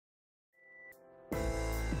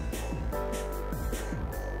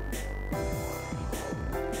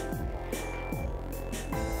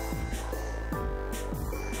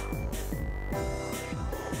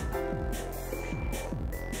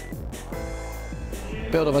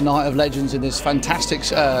Build of a night of legends in this fantastic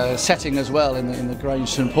setting as well in the Grange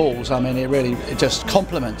St Paul's. I mean, it just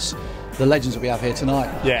complements the legends that we have here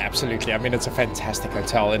tonight. Yeah, absolutely. I mean, it's a fantastic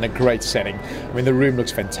hotel in a great setting. I mean, the room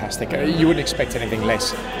looks fantastic. You wouldn't expect anything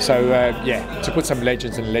less. So, yeah, to put some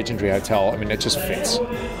legends in a legendary hotel, I mean, it just fits.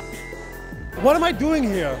 What am I doing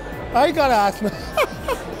here? I gotta ask me.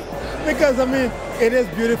 Because, I mean, it is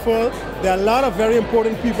beautiful. There are a lot of very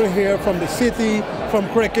important people here from the city, from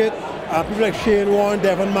cricket. People like Shane Warne,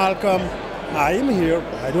 Devon Malcolm. I am here.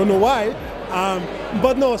 I don't know why.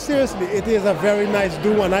 But no, seriously, it is a very nice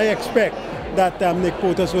do, and I expect that Nic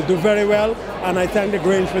Pothas will do very well, and I thank the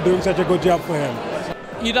Grange for doing such a good job for him.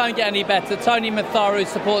 You don't get any better. Tony Matharu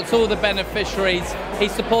supports all the beneficiaries. He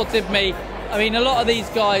supported me. I mean, a lot of these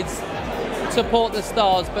guys support the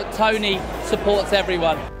stars, but Tony supports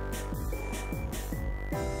everyone.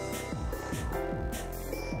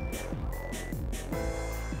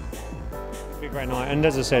 Be a great night, and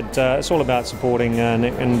as I said, it's all about supporting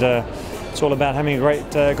Nic, and it's all about having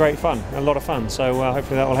a great fun, a lot of fun. So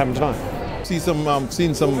hopefully that will happen tonight.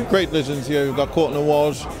 Seen some great legends here. We've got Courtney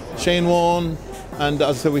Walsh, Shane Warne, and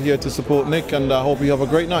as I said, we're here to support Nic, and I hope you have a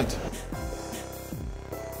great night.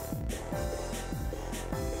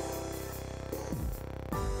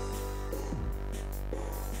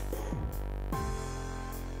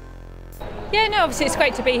 Yeah, no, obviously it's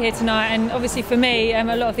great to be here tonight, and obviously for me, a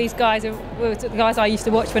lot of these guys were the guys I used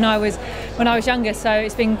to watch when I was younger. So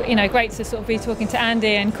it's been great to sort of be talking to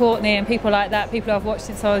Andy and Courtney and people like that, people I've watched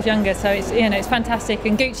since I was younger. So it's it's fantastic.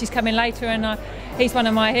 And Gucci's coming later, and he's one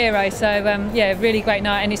of my heroes. So yeah, really great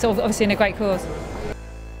night, and it's obviously in a great cause.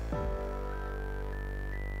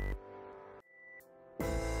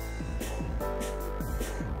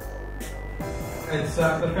 It's,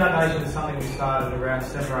 the foundation is something we started around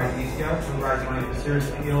 7 or 8 years ago. We raised money for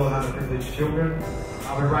seriously ill and underprivileged children.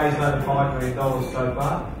 We've raised over $5 million so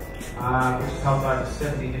far, which has helped over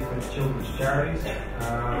 70 different children's charities.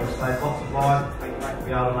 We've saved lots of lives. It's been great to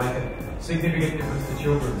be able to make a significant difference to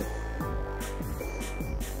children.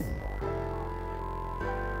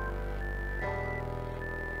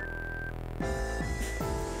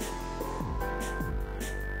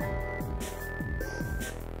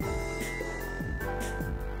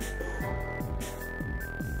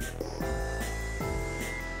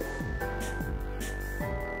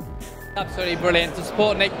 Absolutely brilliant to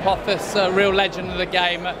support Nic Pothas, a real legend of the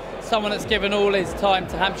game, someone that's given all his time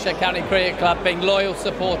to Hampshire County Cricket Club, being loyal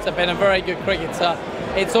supporter, been a very good cricketer.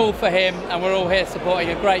 It's all for him, and we're all here supporting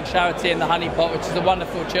a great charity in the Honeypot, which is a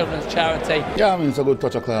wonderful children's charity. Yeah, I mean, it's a good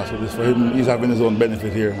touch of class with this for him. He's having his own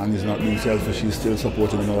benefit here, and he's not being selfish. He's still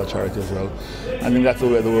supporting another charity as well. I think that's the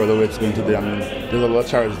way the world is going today. I mean, there's a lot of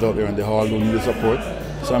charities out there, and they all do need the support.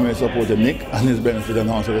 So I mean, supported Nic and his benefit, and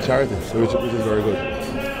also the charity, so which is very good.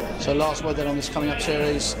 So last word then on this coming up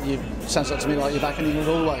series, sounds like to me like you're back in England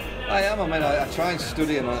all the way. I am. I mean, I try and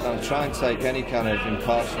study, and I try and take any kind of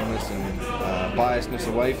impartialness and biasness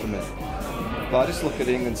away from it. But I just look at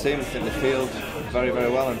the England team. I think they field very,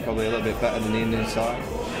 very well, and probably a little bit better than the Indian side.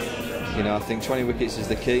 I think 20 wickets is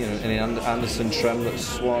the key. And in Anderson, Tremlett,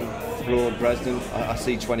 Swan, Broad, Bresnan, I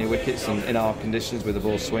see 20 wickets in our conditions with the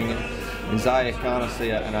ball swinging. In Zaire Khan, I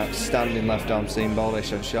see an outstanding left-arm seam bowler.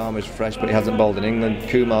 Ishan Sharma's fresh, but he hasn't bowled in England.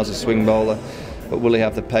 Kumar's a swing bowler, but will he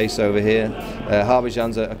have the pace over here?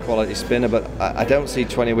 Harbhajan's a quality spinner, but I don't see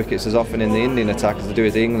 20 wickets as often in the Indian attack as I do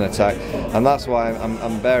with the England attack, and that's why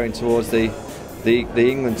I'm bearing towards the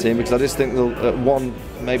England team, because I just think they'll one,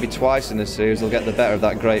 maybe twice in this series, they'll get the better of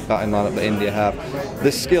that great batting lineup that India have.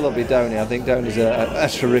 The skill will be Dhoni. I think Dhoni's a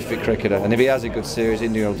terrific cricketer, and if he has a good series,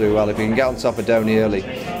 India will do well. If he can get on top of Dhoni early,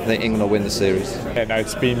 I think England will win the series. Yeah, no,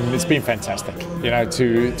 it's been fantastic.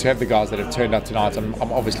 To have the guys that have turned up tonight, I'm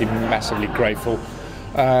obviously massively grateful.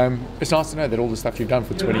 It's nice to know that all the stuff you've done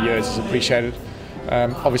for 20 years is appreciated.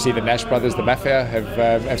 Obviously the Nash brothers, the Mafia,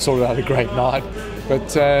 have sorted out a great night.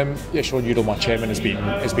 But yeah, Sean Udall, my chairman, has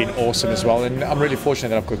been awesome as well, and I'm really fortunate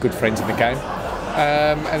that I've got good friends in the game,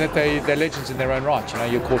 and that they're legends in their own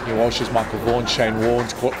right. Your Courtney Walsh's, Michael Vaughan, Shane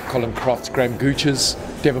Warne's, Colin Croft's, Graham Gooch's,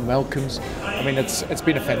 Devon Malcolm's. I mean, it's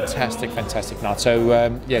been a fantastic night.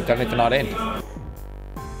 So yeah, don't let the night end.